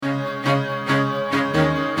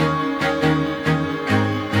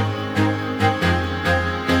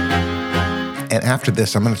after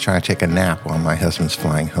this, I'm going to try to take a nap while my husband's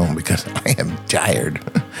flying home because I am tired.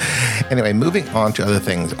 Anyway, moving on to other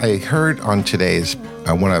things. I heard on today's,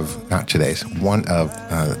 one of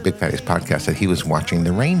Big Fatty's podcast that he was watching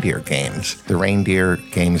the Reindeer Games. The Reindeer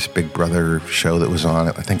Games Big Brother show that was on,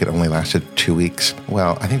 I think it only lasted 2 weeks.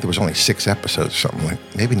 Well, I think there was only 6 episodes or something, like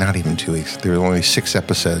maybe not even 2 weeks. There were only 6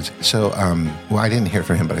 episodes. So, well, I didn't hear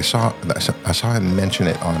from him, but I saw him mention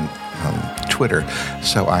it on Twitter.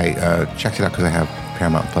 So I checked it out because I have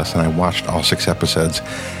Paramount Plus, and I watched all 6 episodes.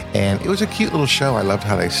 And it was a cute little show. I loved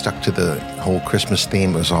how they stuck to the whole Christmas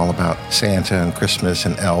theme. It was all about Santa and Christmas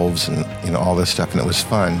and elves and, all this stuff, and it was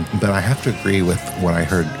fun. But I have to agree with what I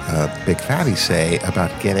heard Big Fatty say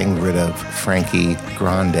about getting rid of Frankie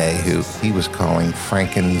Grande, who he was calling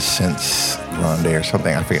Frankincense Grande or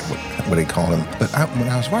something. I forget what he called him. But when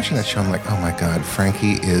I was watching that show, I'm like, oh my God,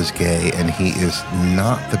 Frankie is gay, and he is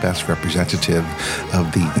not the best representative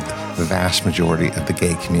of the vast majority of the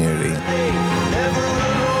gay community.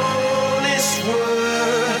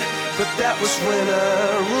 But that was when I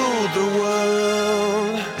ruled the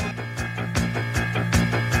world.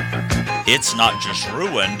 It's not just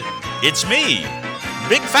ruined, it's me,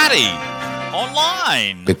 Big Fatty,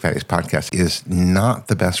 online. Big Fatty's podcast is not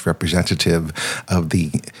the best representative of the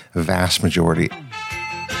vast majority.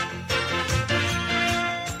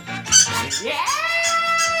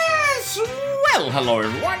 Yes! Well, hello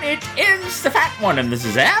everyone, it is the Fat One, and this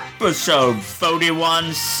is episode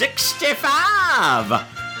 4165.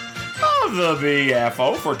 Of the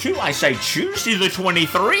BFO42, I say Tuesday the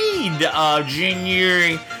 23rd of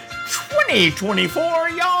January 2024,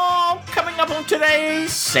 y'all. Coming up on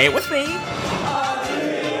today's Say It With Me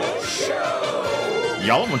show.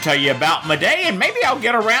 Y'all, I'm going to tell you about my day, and maybe I'll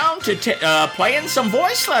get around to playing some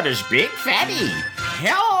voice letters. Big Fatty.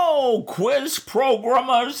 Hello, quiz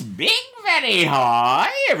programmers. Big Fatty. Hi,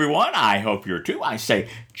 everyone. I hope you're too. I say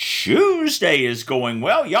Tuesday is going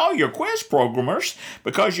well. Y'all, you're quiz programmers,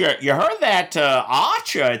 because you heard that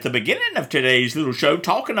Archer at the beginning of today's little show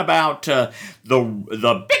talking about the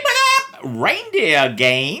Big Reindeer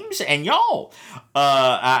Games, and y'all,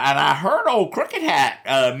 and I heard old Cricket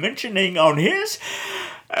Hat mentioning on his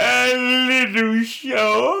little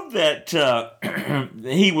show that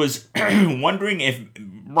he was wondering if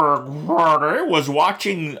Berger was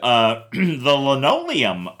watching the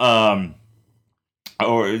Linoleum,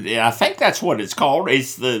 or I think that's what it's called.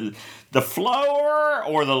 It's the floor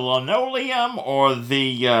or the linoleum or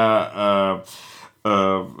the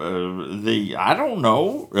I don't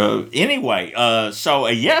know. Anyway, so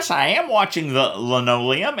yes, I am watching the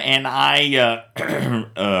Linoleum, and I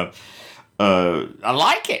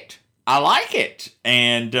like it. I like it,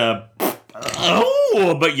 and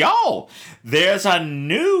but y'all, there's a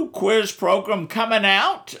new quiz program coming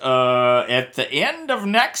out at the end of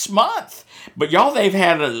next month. But y'all, they've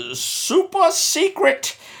had a super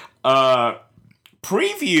secret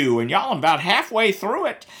preview, and y'all, I'm about halfway through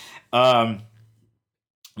it.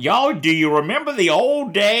 Y'all, do you remember the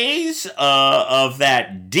old days of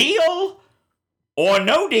that Deal or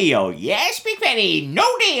No Deal? Yes, Big Fatty,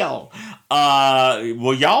 no deal.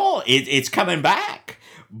 Well, y'all, it's coming back,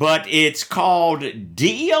 but it's called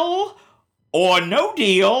Deal or No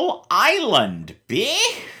Deal Island.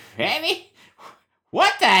 Big Fatty?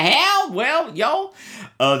 What the hell? Well, y'all,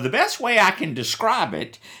 the best way I can describe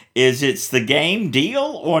it is it's the game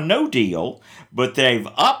Deal or No Deal, but they've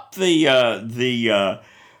upped the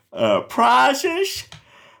prizes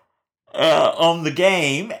on the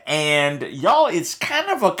game, and y'all, it's kind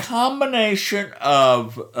of a combination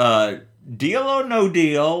of Deal or No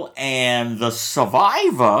Deal and the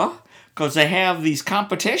Survivor, because they have these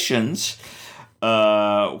competitions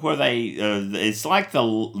where they it's like the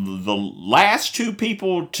last two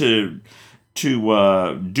people to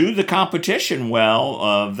do the competition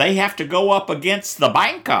well, they have to go up against the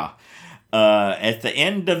banker at the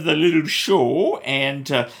end of the little show, and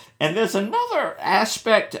there's another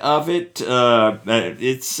aspect of it.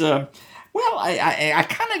 It's well, I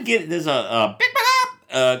kind of get there's a big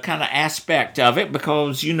kind of aspect of it,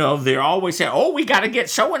 because they're always saying, "Oh, we got to get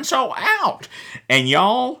so and so out," and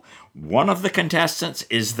y'all, one of the contestants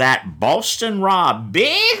is that Boston Rob.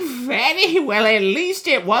 Big Fatty. Well, at least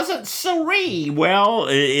it wasn't Sari. Well,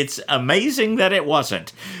 it's amazing that it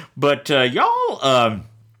wasn't. But y'all,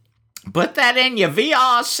 put that in your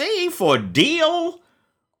VRC for Deal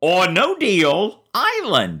or No Deal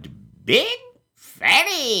Island. Big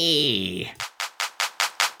Fatty.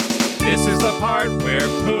 This is the part where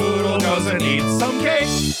Poodle goes and eats some cake.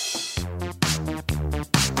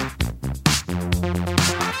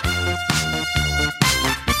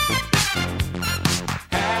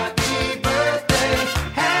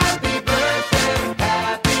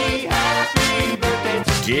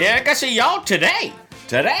 Check us out, y'all, today,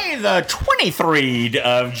 the 23rd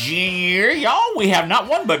of January, y'all, we have not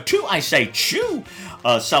one but two, I say two,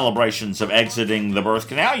 celebrations of exiting the birth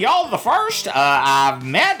canal. Y'all, the first, I've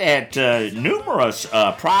met at numerous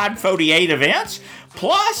Pride 48 events,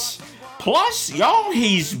 plus, y'all,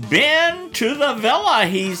 he's been to the villa.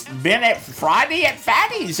 He's been at Friday at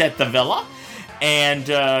Fatty's at the villa, and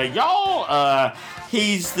y'all,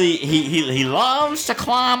 he loves to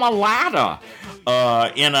climb a ladder.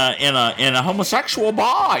 In a homosexual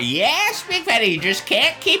bar. Yes, Big Fatty, you just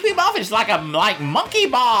can't keep him off. It's like monkey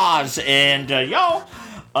bars, and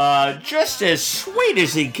just as sweet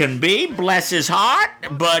as he can be, bless his heart.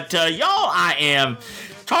 But y'all, I am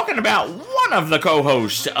talking about one of the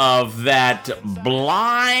co-hosts of that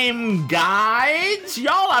Blime Guides.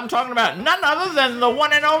 Y'all, I'm talking about none other than the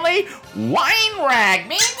one and only Wine Rag.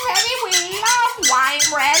 Big Fatty, we love Wine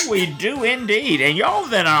Rag. We do indeed. And y'all,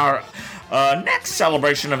 then our next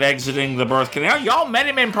celebration of exiting the birth canal, y'all met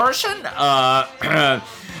him in person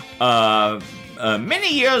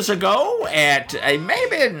many years ago at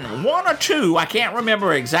maybe one or two, I can't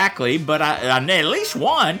remember exactly, but at least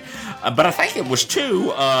one, but I think it was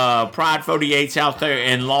two Pride 48s out there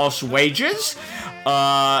in Los Wages.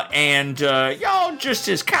 And y'all, just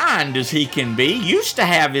as kind as he can be. Used to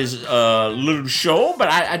have his little show, but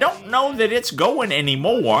I don't know that it's going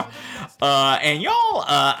anymore. And y'all,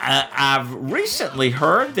 I've recently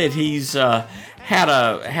heard that he's had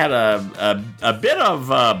a bit of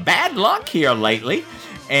bad luck here lately.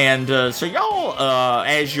 And so y'all,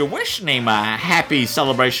 as you're wishing him a happy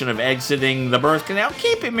celebration of exiting the birth canal,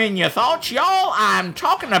 keep him in your thoughts. Y'all, I'm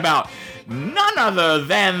talking about none other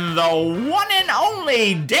than the one and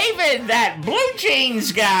only David, that blue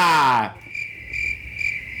jeans guy.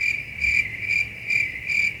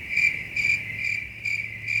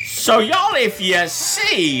 So y'all, if you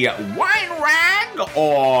see Wine Rag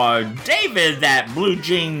or David, that blue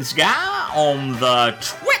jeans guy, on the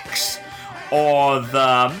Twix or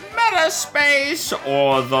the Metaspace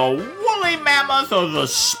or the Woolly Mammoth or the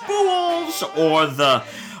Spools or the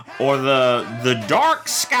Dark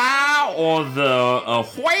Sky or the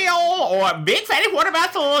Whale or Big Fatty, what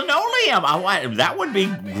about the Linoleum? That would be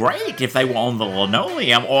great if they were on the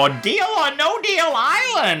Linoleum or Deal or No Deal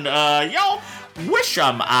Island. Y'all, wish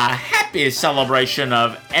them a happy celebration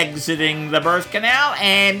of exiting the birth canal,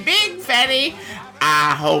 and Big Fatty,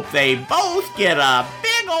 I hope they both get a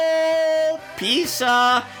big old piece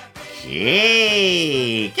of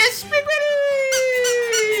cake. Yes, Big Fatty!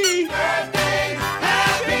 Birthday,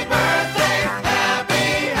 happy birthday,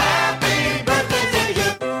 happy birthday to you.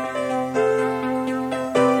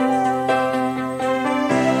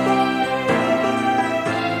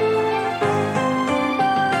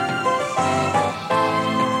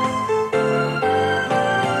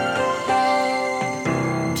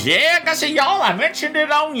 Yeah, guys, y'all, I mentioned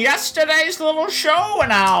it on yesterday's little show,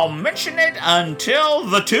 and I'll mention it until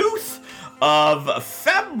the tooth of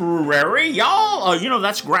February. Y'all,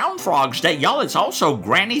 that's Ground Frog's Day. Y'all, it's also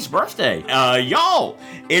Granny's birthday. Y'all,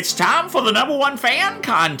 it's time for the #1 fan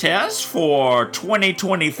contest for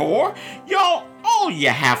 2024. Y'all, all you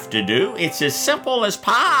have to do, it's as simple as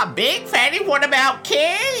pie. Big Fatty, what about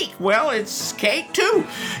cake? Well, it's cake too.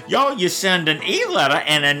 Y'all, you send an e-letter,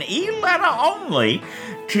 and an e-letter only,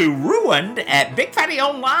 to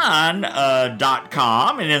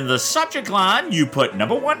ruined@bigfattyonline.com, and in the subject line you put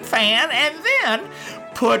 #1 fan, and then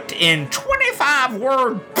put in 25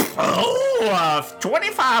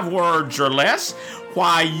 words or less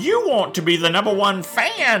why you want to be the #1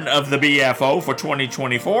 fan of the BFO for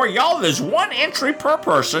 2024. Y'all, there's one entry per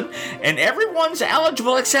person, and everyone's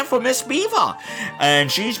eligible except for Miss Beaver. And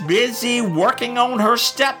she's busy working on her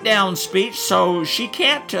step-down speech, so she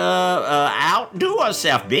can't outdo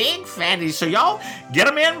herself. Big Fatty. So y'all, get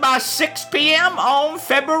them in by 6 p.m. on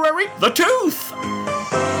February the 2nd.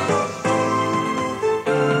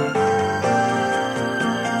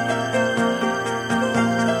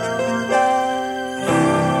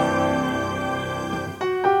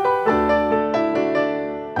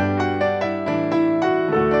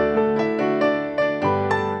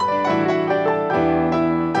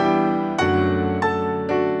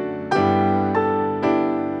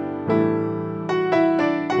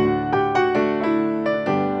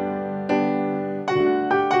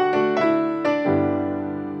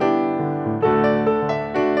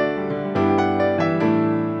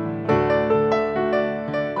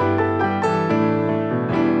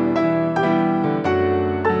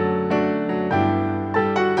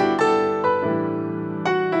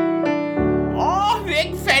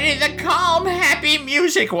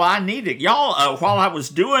 Music. Well, I need it. Y'all, while I was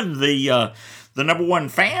doing the the number one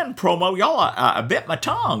fan promo. Y'all, I bit my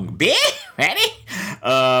tongue. Big Fatty?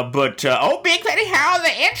 Big Fatty, how are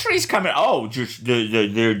the entries coming? Oh,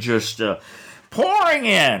 they're just pouring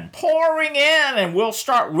in, and we'll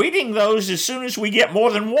start reading those as soon as we get more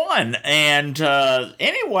than one. And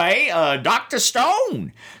anyway, Dr.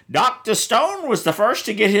 Stone was the first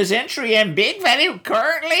to get his entry, and Big Fatty,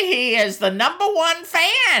 currently he is the number one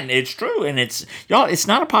fan. It's true, and it's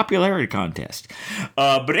not a popularity contest.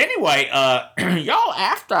 But anyway, y'all,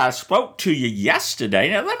 after I spoke to you yesterday,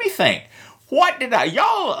 now let me think. What did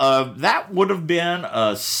that would have been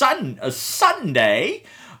a Sunday.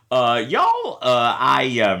 I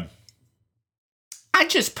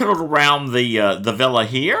just piddled around the villa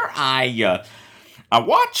here. I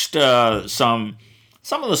watched some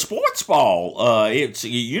of the sports ball. We're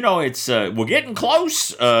getting close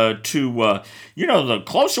to the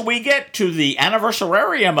closer we get to the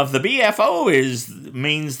anniversarium of the BFO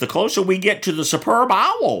means the closer we get to the Superb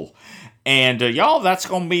Owl. And that's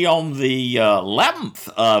going to be on the 11th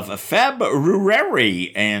of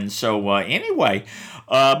February. And so anyway,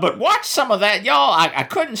 but watch some of that, y'all. I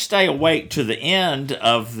couldn't stay awake to the end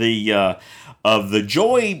of the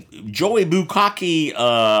Joey Bukkake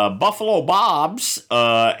Buffalo Bobs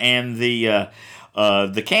and the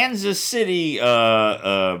Kansas City.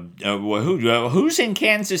 Who's in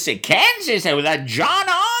Kansas City? Kansas. That John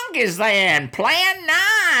Ong is there and Plan 9.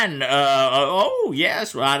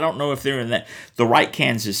 Yes. Well, I don't know if they're in the right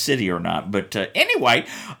Kansas City or not. But anyway,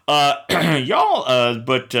 y'all.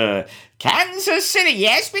 Kansas City,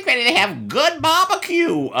 yes, because they have good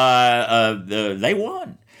barbecue. They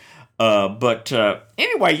won.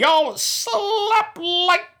 Anyway, y'all slept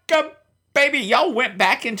like a baby. Y'all went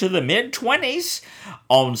back into the mid-20s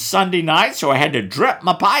on Sunday night, so I had to drip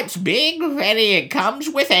my pipes. Big Fatty, it comes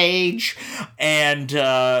with age. And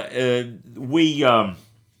we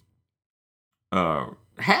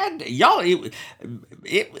had, y'all,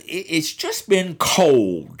 it's just been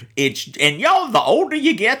cold. And y'all, the older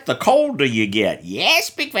you get, the colder you get.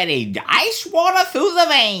 Yes, Big Fatty, ice water through the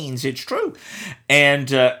veins. It's true.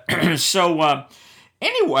 And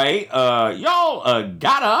anyway, y'all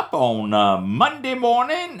got up on Monday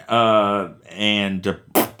morning, and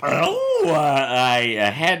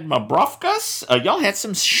I had my brofkas. Y'all had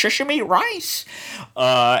some sesame rice,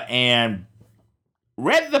 and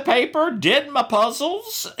read the paper, did my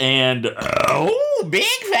puzzles, and Big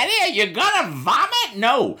Fatty, are you gonna vomit?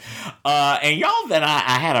 No. And y'all, then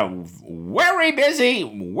I had a very busy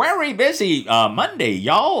Monday,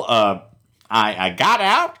 y'all. I got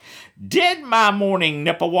out, did my morning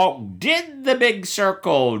nipple walk, did the big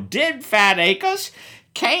circle, did Fat Acres,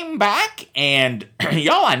 came back, and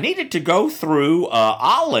y'all, I needed to go through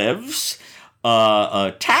Olive's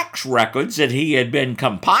tax records that he had been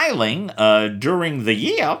compiling during the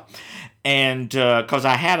year, and because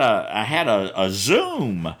I had a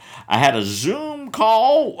Zoom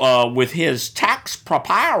call with his tax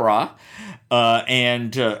preparer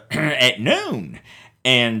and at noon.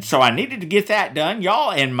 And so I needed to get that done,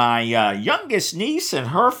 y'all. And my youngest niece and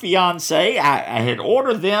her fiance, I had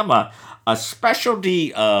ordered them a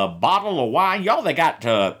specialty bottle of wine, y'all. They got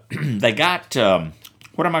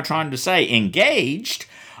what am I trying to say? Engaged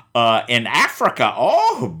in Africa.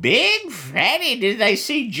 Oh, Big Fatty, did they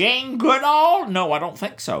see Jane Goodall? No, I don't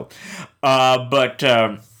think so.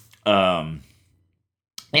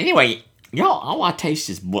 Anyway, y'all, all I taste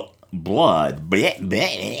is blood. Big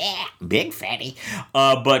Fatty.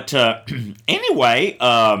 Anyway,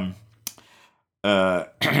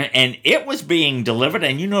 and it was being delivered,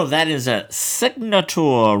 and that is a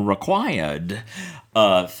signature required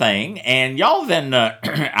thing. And y'all, then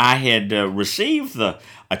I had received a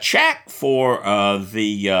check for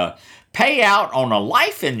the payout on a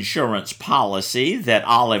life insurance policy that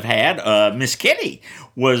Olive had. Miss Kitty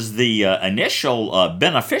was the initial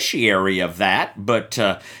beneficiary of that, but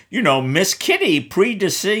Miss Kitty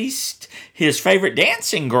predeceased his favorite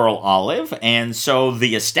dancing girl, Olive, and so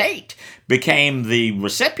the estate became the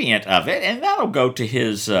recipient of it, and that'll go to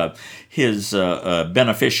his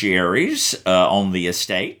beneficiaries on the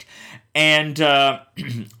estate. And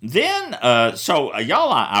then,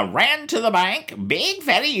 y'all, I ran to the bank. Big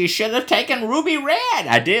Fatty, you should have taken Ruby Red.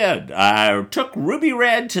 I did. I took Ruby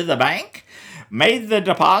Red to the bank, made the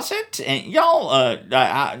deposit, and y'all,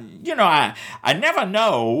 I never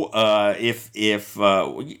know if it's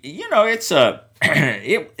a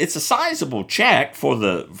it's a sizable check for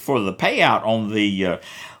the payout on the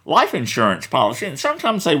life insurance policy, and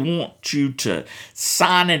sometimes they want you to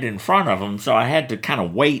sign it in front of them, so I had to kind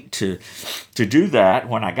of wait to do that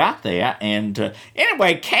when I got there. And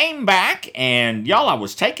anyway, came back, and y'all, I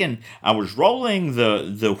was rolling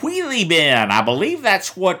the wheelie bin. I believe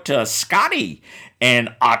that's what Scotty and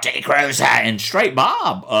Arte Cruz and Straight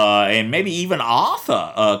Bob and maybe even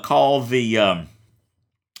Arthur call the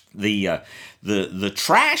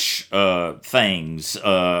trash things.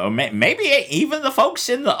 Maybe even the folks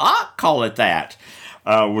in the Ark call it that.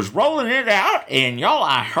 Was rolling it out, and y'all,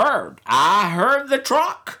 I heard the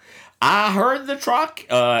truck.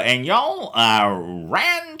 And y'all, I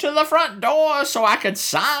ran to the front door so I could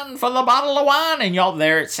sign for the bottle of wine, and y'all,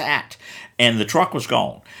 there it sat. And the truck was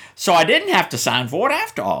gone. So I didn't have to sign for it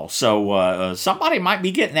after all. So somebody might be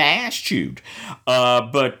getting their ass chewed.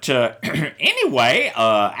 But anyway,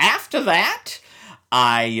 after that,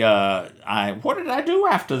 I what did I do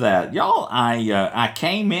after that? Y'all, I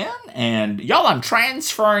came in, and y'all, I'm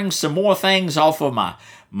transferring some more things off of my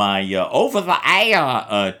over-the-air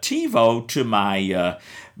TiVo to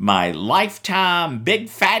my lifetime big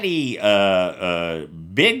fatty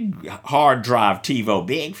big hard drive TiVo.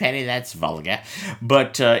 Big fatty, that's vulgar.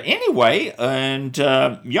 But anyway, and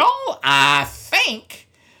y'all, I think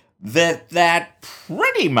that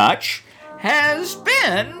pretty much has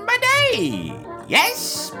been my day.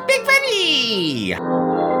 Yes, Big Fatty!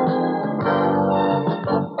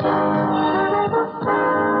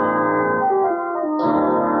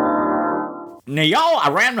 Now, y'all, I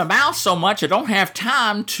ran my mouth so much I don't have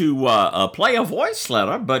time to play a voice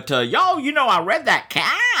letter, but y'all, I read that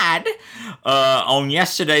card on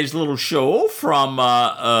yesterday's little show from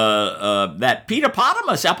that Peter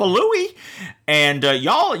Potamus, Epalooey. And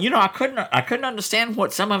y'all, I couldn't understand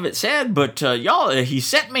what some of it said, but y'all, he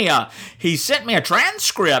sent me a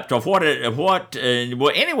transcript of what.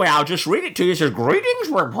 Well, anyway, I'll just read it to you. It says, "Greetings,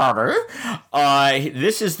 reporter.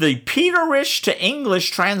 This is the Peterish to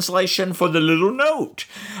English translation for the little note.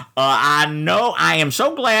 I am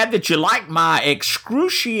so glad that you like my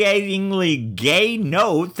excruciatingly gay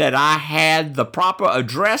note that I had the proper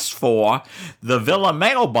address for the Villa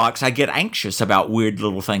mailbox. I get anxious about weird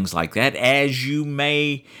little things like that, as you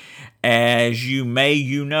may. I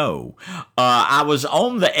was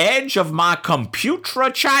on the edge of my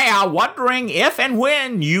computer chair wondering if and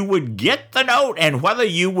when you would get the note and whether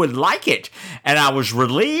you would like it. And I was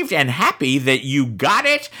relieved and happy that you got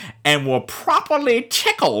it and were properly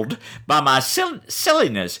tickled by my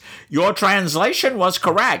silliness. Your translation was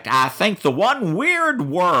correct. I think the one weird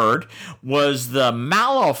word was the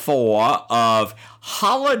metaphor of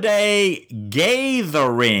holiday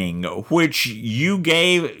gathering, which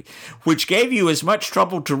gave you as much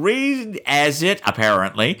trouble to read as it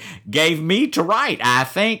apparently gave me to write. I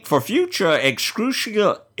think for future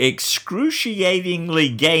excruciatingly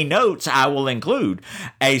gay notes, I will include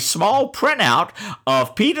a small printout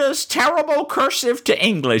of Peter's terrible cursive to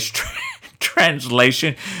English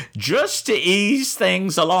translation just to ease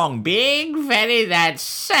things along. Big Fatty, that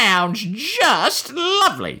sounds just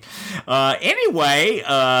lovely." Anyway,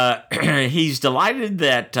 he's delighted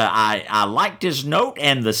that I liked his note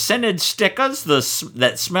and the scented stickers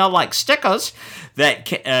that smell like stickers.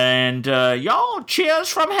 Y'all, cheers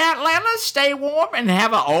from Atlanta. Stay warm and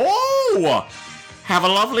have a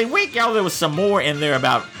lovely week. Y'all, there was some more in there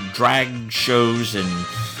about drag shows and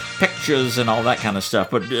pictures and all that kind of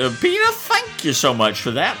stuff. But Peter, thank you so much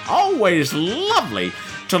for that. Always lovely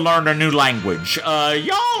to learn a new language. Y'all,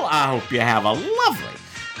 I hope you have a lovely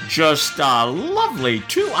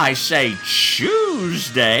Tuesday.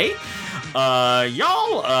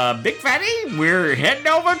 Y'all, Big Fatty, we're heading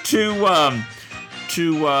over to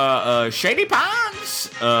Shady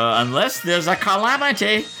Pines, unless there's a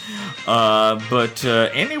calamity. But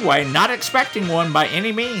anyway, not expecting one by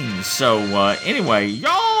any means. So anyway,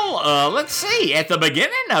 y'all, let's see. At the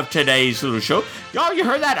beginning of today's little show, y'all, you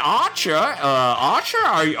heard that Archer. Archer,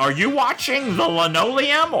 are you watching the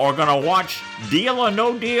Linoleum or gonna watch Deal or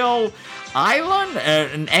No Deal Island?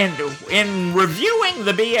 And in reviewing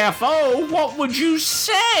the BFO, what would you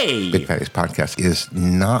say? Big Fatty's podcast is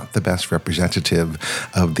not the best representative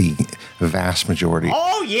of the vast majority.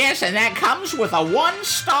 Oh, yes, and that comes with a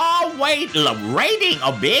 1-star rating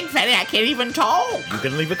of Big Fatty. I can't even talk. You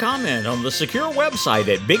can leave a comment on the secure website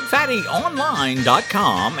at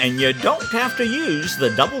bigfattyonline.com, and you don't have to use the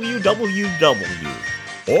www.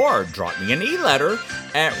 Or drop me an e-letter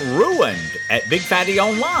at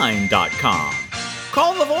ruined@bigfattyonline.com.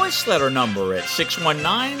 Call the voice letter number at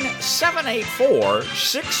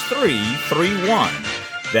 619-784-6331.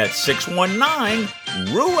 That's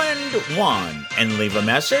 619-RUINED1. And leave a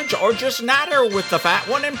message or just natter with the fat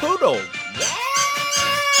one and poodle. Yeah!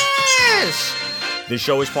 Yes! The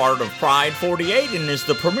show is part of Pride 48 and is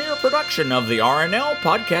the premier production of the RNL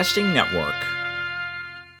Podcasting Network.